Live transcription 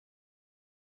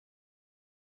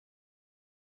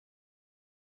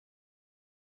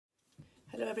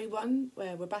Hello everyone,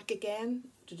 we're back again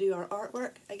to do our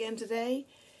artwork again today.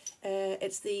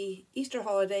 It's the Easter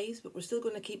holidays, but we're still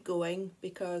going to keep going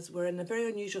because we're in a very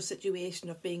unusual situation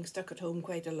of being stuck at home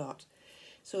quite a lot.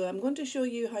 So I'm going to show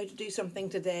you how to do something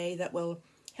today that will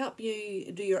help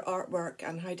you do your artwork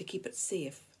and how to keep it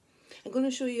safe. I'm going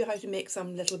to show you how to make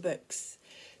some little books.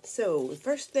 So the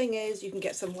first thing is you can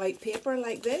get some white paper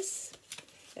like this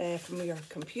from your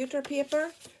computer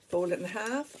paper, fold it in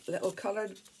half, a little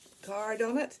coloured card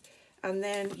on it, and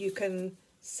then you can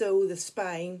sew the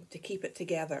spine to keep it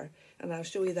together, and I'll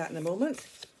show you that in a moment.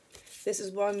 This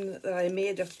is one that I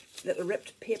made of little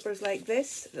ripped papers like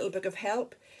this, a little book of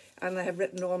help, and I have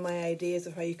written all my ideas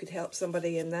of how you could help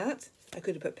somebody in that. I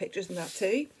could have put pictures in that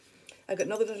too. I've got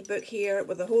another little book here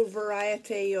with a whole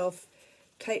variety of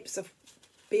types of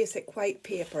basic white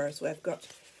paper. So I've got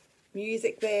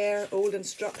music there, old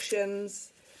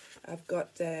instructions, I've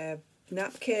got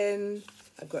napkin,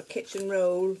 I've got kitchen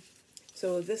roll.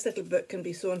 So this little book can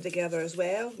be sewn together as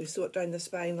well. We sew it down the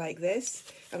spine like this,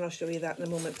 and I'll show you that in a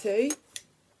moment too.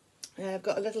 I've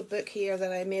got a little book here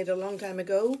that I made a long time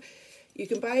ago. You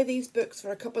can buy these books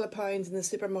for a couple of pounds in the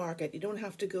supermarket. You don't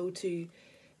have to go to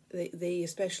the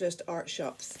specialist art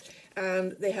shops.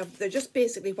 And they're just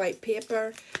basically white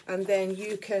paper, and then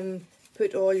you can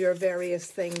put all your various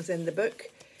things in the book.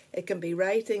 It can be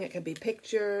writing, it can be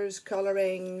pictures,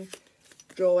 colouring,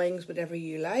 drawings, whatever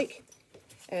you like.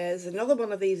 There's another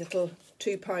one of these little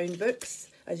 £2 books.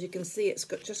 As you can see, it's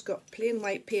just got plain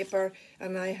white paper,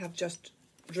 and I have just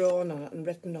drawn on it and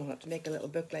written on it to make a little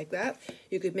book like that.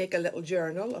 You could make a little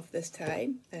journal of this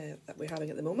time that we're having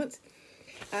at the moment.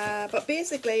 But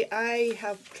basically, I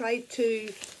have tried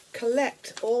to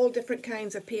collect all different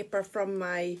kinds of paper from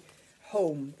my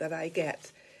home that I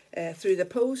get through the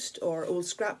post, or old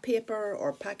scrap paper,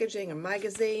 or packaging and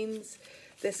magazines.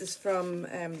 This is from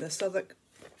the Southwark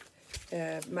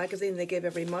magazine they give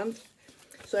every month.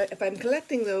 So if I'm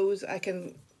collecting those, I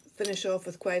can finish off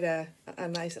with quite a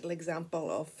nice little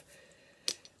example of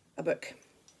a book.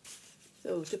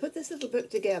 So to put this little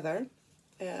book together,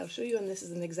 I'll show you, and this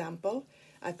is an example.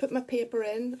 I put my paper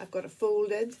in, I've got it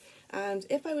folded, and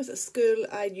if I was at school,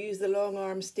 I'd use the long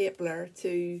arm stapler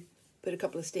to put a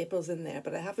couple of staples in there,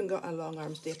 but I haven't got a long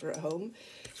arm stapler at home.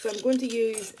 So I'm going to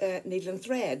use needle and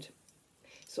thread.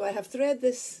 So I have thread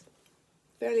this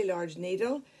fairly large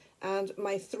needle, and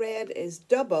my thread is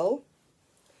double,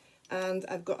 and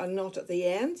I've got a knot at the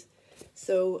end.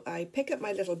 So I pick up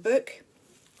my little book,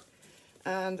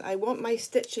 and I want my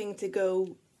stitching to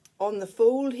go on the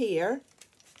fold here,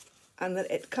 and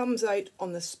that it comes out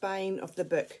on the spine of the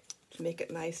book to make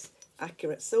it nice,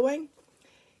 accurate sewing.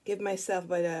 Give myself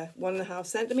about 1.5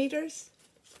 centimetres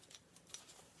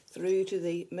through to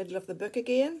the middle of the book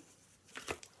again,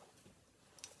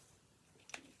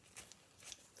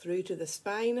 through to the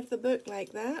spine of the book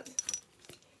like that,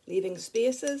 leaving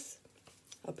spaces.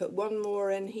 I'll put one more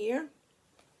in here,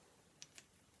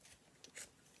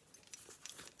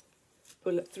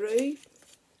 pull it through,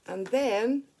 and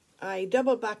then I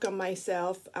double back on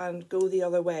myself and go the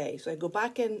other way. So I go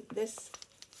back in this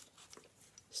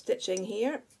stitching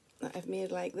here that I've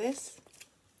made like this,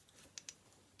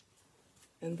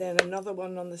 and then another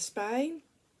one on the spine.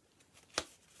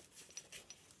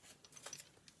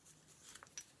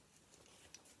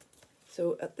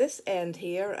 So at this end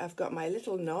here, I've got my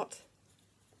little knot.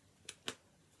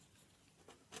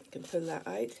 I can pull that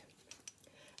out,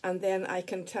 and then I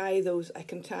can tie those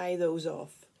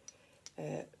off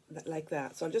like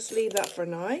that. So I'll just leave that for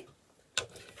now.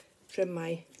 Trim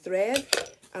my thread,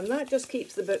 and that just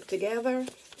keeps the book together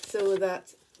so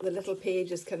that the little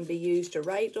pages can be used to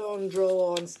write on,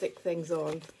 draw on, stick things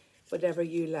on, whatever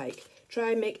you like.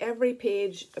 Try and make every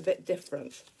page a bit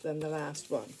different than the last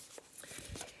one.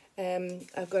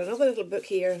 I've got another little book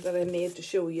here that I made to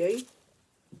show you.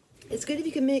 It's good if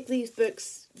you can make these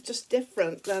books just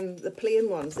different than the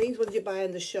plain ones. These ones you buy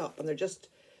in the shop, and they're just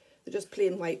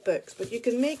plain white books. But you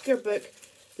can make your book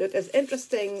look as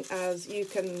interesting as you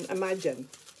can imagine.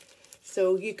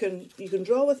 So you can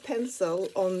draw with pencil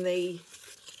on the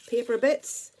paper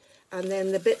bits, and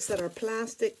then the bits that are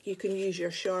plastic, you can use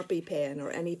your Sharpie pen or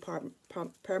any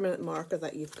permanent marker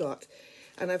that you've got.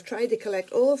 And I've tried to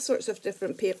collect all sorts of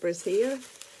different papers here.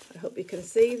 I hope you can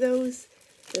see those.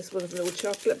 This one's an old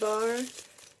chocolate bar,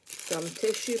 some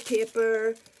tissue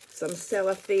paper, some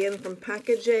cellophane from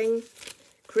packaging,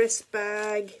 crisp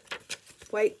bag,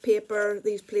 white paper,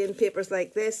 these plain papers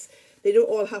like this. They don't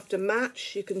all have to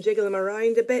match. You can jiggle them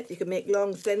around a bit. You can make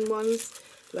long, thin ones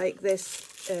like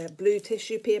this blue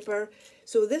tissue paper.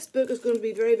 So this book is going to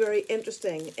be very, very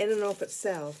interesting in and of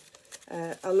itself.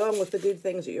 along with the good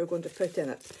things that you're going to put in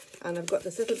it. And I've got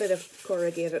this little bit of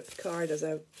corrugated card as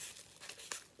a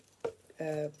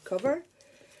cover.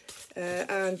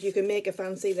 And you can make a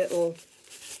fancy little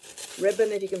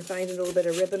ribbon if you can find a little bit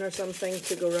of ribbon or something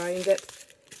to go around it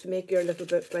to make your little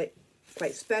book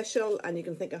quite special, and you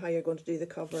can think of how you're going to do the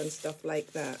cover and stuff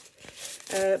like that.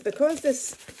 Because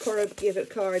this corrugated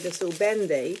card is so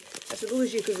bendy, I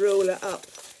suppose you could roll it up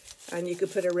and you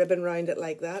could put a ribbon around it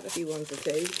like that if you wanted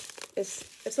to.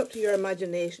 It's up to your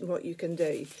imagination what you can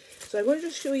do. So I'm going to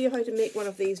just show you how to make one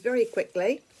of these very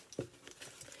quickly.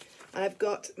 I've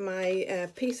got my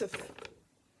piece of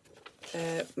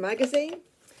magazine.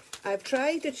 I've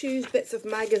tried to choose bits of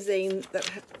magazine that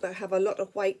have a lot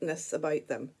of whiteness about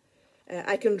them.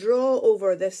 I can draw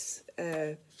over this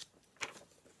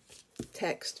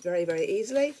text very, very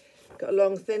easily. Got a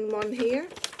long thin one here.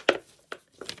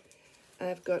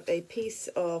 I've got a piece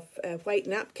of white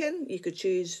napkin. You could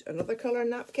choose another colour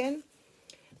napkin.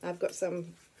 I've got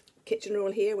some kitchen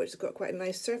roll here which has got quite a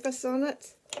nice surface on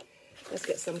it. Let's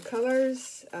get some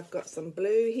colours. I've got some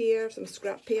blue here, some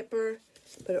scrap paper.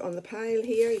 Put it on the pile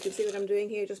here. You can see what I'm doing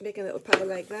here, just making a little pile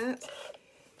like that.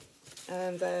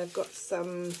 And I've got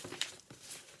some,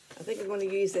 I think I'm going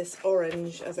to use this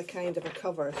orange as a kind of a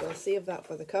cover, so I'll save that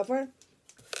for the cover.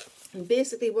 And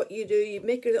basically what you do, you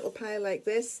make your little pile like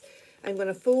this. I'm going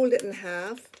to fold it in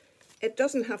half. It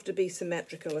doesn't have to be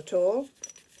symmetrical at all.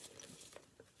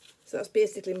 So that's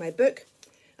basically my book,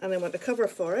 and I want a cover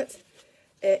for it.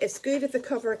 It's good if the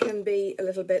cover can be a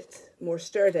little bit more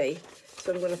sturdy.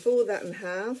 So I'm going to fold that in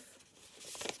half.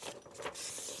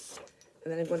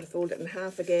 And then I'm going to fold it in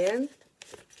half again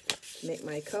to make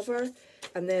my cover.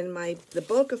 And then the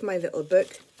bulk of my little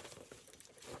book,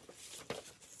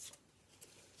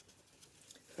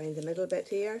 find the middle bit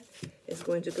here, is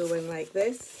going to go in like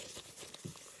this.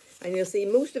 And you'll see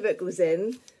most of it goes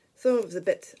in. Some of it's a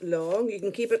bit long. You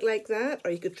can keep it like that, or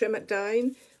you could trim it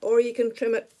down, or you can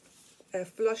trim it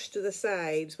flush to the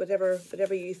sides, whatever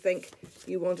you think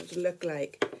you want it to look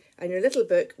like. And your little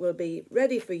book will be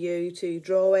ready for you to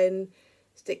draw in,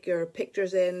 stick your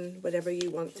pictures in, whatever you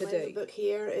want to do. The book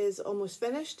here is almost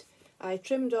finished. I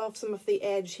trimmed off some of the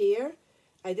edge here.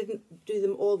 I didn't do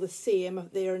them all the same,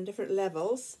 they are in different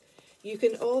levels. You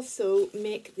can also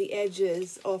make the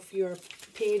edges of your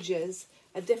pages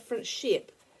a different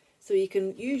shape. So you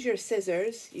can use your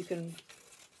scissors, you can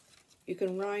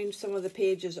round some of the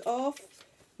pages off,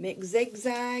 make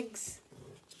zigzags,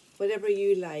 whatever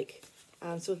you like.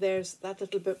 And so there's that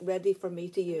little book ready for me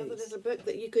to use. Another little book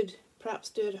that you could perhaps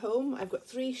do at home. I've got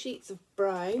 3 sheets of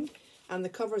brown and the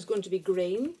cover is going to be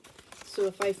green. So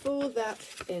if I fold that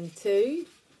in 2,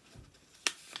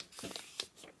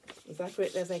 as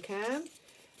accurately as I can,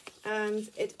 and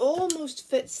it almost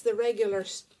fits the regular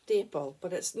staple,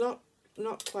 but it's not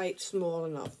quite small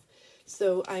enough.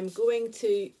 So I'm going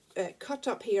to cut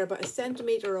up here about 1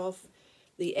 centimetre off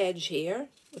the edge here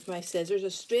with my scissors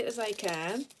as straight as I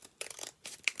can,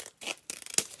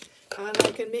 and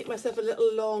I can make myself a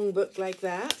little long book like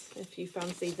that if you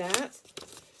fancy that,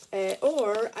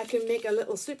 or I can make a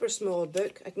little super small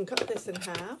book. I can cut this in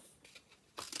half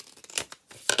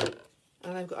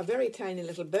and I've got a very tiny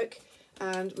little book,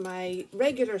 and my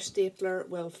regular stapler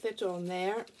will fit on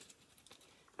there,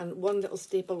 and 1 little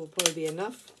staple will probably be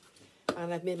enough.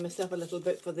 And I've made myself a little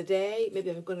book for the day.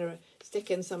 Maybe I'm going to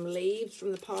stick in some leaves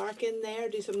from the park in there,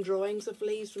 do some drawings of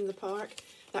leaves from the park.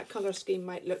 That colour scheme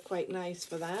might look quite nice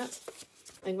for that.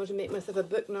 I'm going to make myself a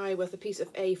book now with a piece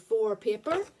of A4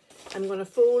 paper. I'm going to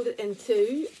fold it in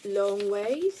 2 long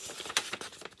ways,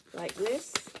 like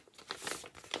this.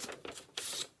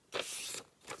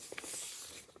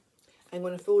 I'm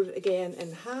going to fold it again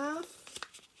in half,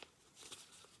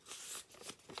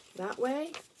 that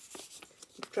way.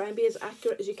 Try and be as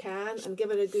accurate as you can and give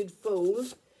it a good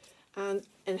fold, and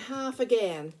in half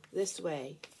again this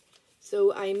way.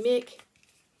 So I make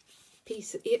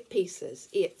 8 pieces,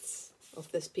 8ths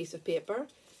of this piece of paper.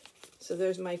 So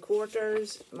there's my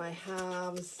quarters, my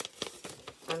halves,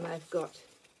 and I've got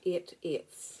 8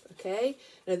 8ths. Okay,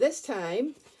 now this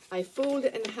time I fold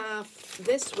it in half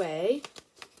this way.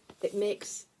 It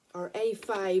makes our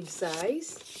A5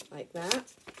 size like that,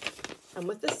 and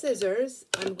with the scissors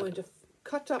I'm going to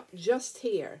cut up just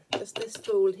here, just this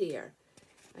fold here.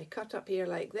 I cut up here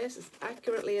like this as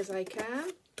accurately as I can.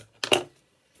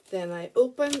 Then I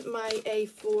open my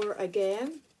A4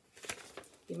 again.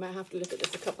 You might have to look at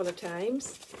this a couple of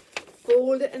times.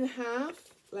 Fold it in half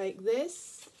like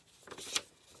this,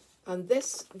 and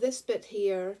this bit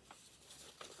here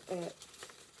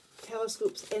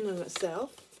telescopes in on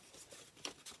itself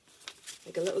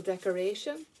like a little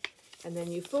decoration, and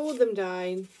then you fold them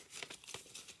down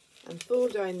and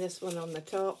fold down this one on the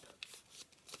top,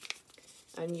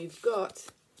 and you've got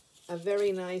a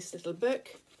very nice little book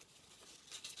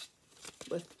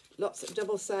with lots of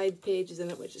double side pages in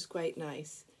it, which is quite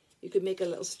nice. You could make a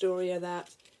little story of that,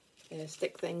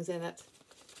 stick things in it,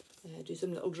 do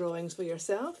some little drawings for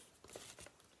yourself.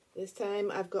 This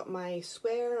time I've got my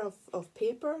square of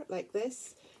paper like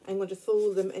this. I'm going to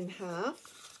fold them in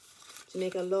half to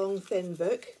make a long thin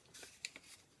book.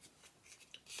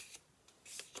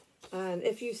 And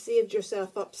if you saved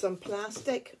yourself up some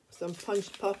plastic, some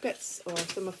punched pockets, or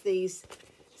some of these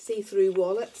see-through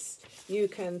wallets, you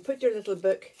can put your little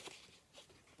book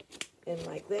in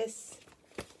like this,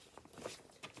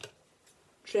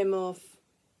 trim off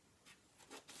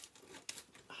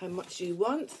how much you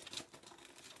want,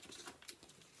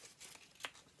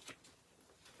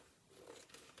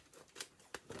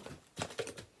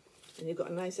 and you've got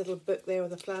a nice little book there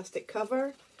with a plastic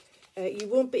cover. You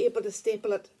won't be able to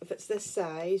staple it if it's this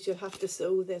size. You'll have to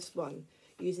sew this one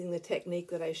using the technique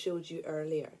that I showed you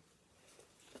earlier.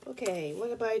 Okay,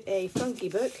 what about a funky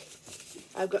book?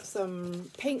 I've got some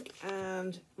pink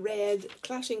and red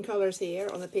clashing colours here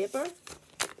on the paper.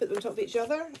 Put them on top of each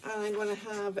other, and I'm going to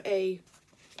have a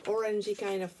orangey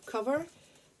kind of cover.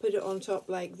 Put it on top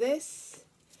like this,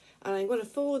 and I'm going to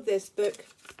fold this book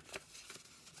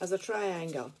as a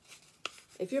triangle.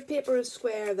 If your paper is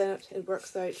square, then it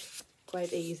works out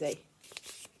quite easy.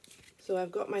 So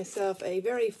I've got myself a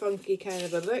very funky kind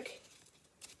of a book,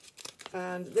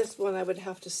 and this one I would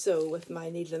have to sew with my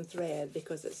needle and thread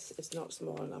because it's not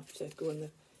small enough to go in the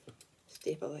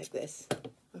staple like this.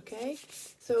 Okay,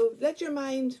 so let your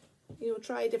mind, you know,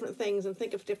 try different things and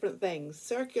think of different things.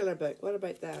 Circular book, what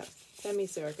about that?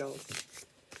 Semicircles,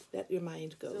 let your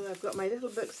mind go. So I've got my little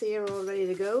books here all ready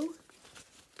to go.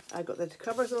 I've got the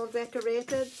covers all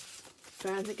decorated.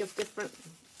 Try and think of different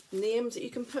names that you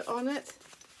can put on it.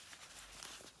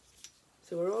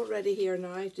 So we're all ready here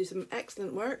now to do some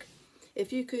excellent work.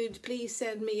 If you could please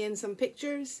send me in some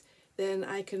pictures, then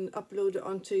I can upload it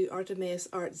onto Artemis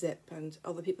Art Zip and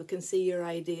other people can see your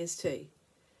ideas too.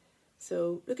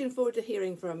 So looking forward to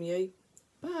hearing from you.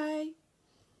 Bye!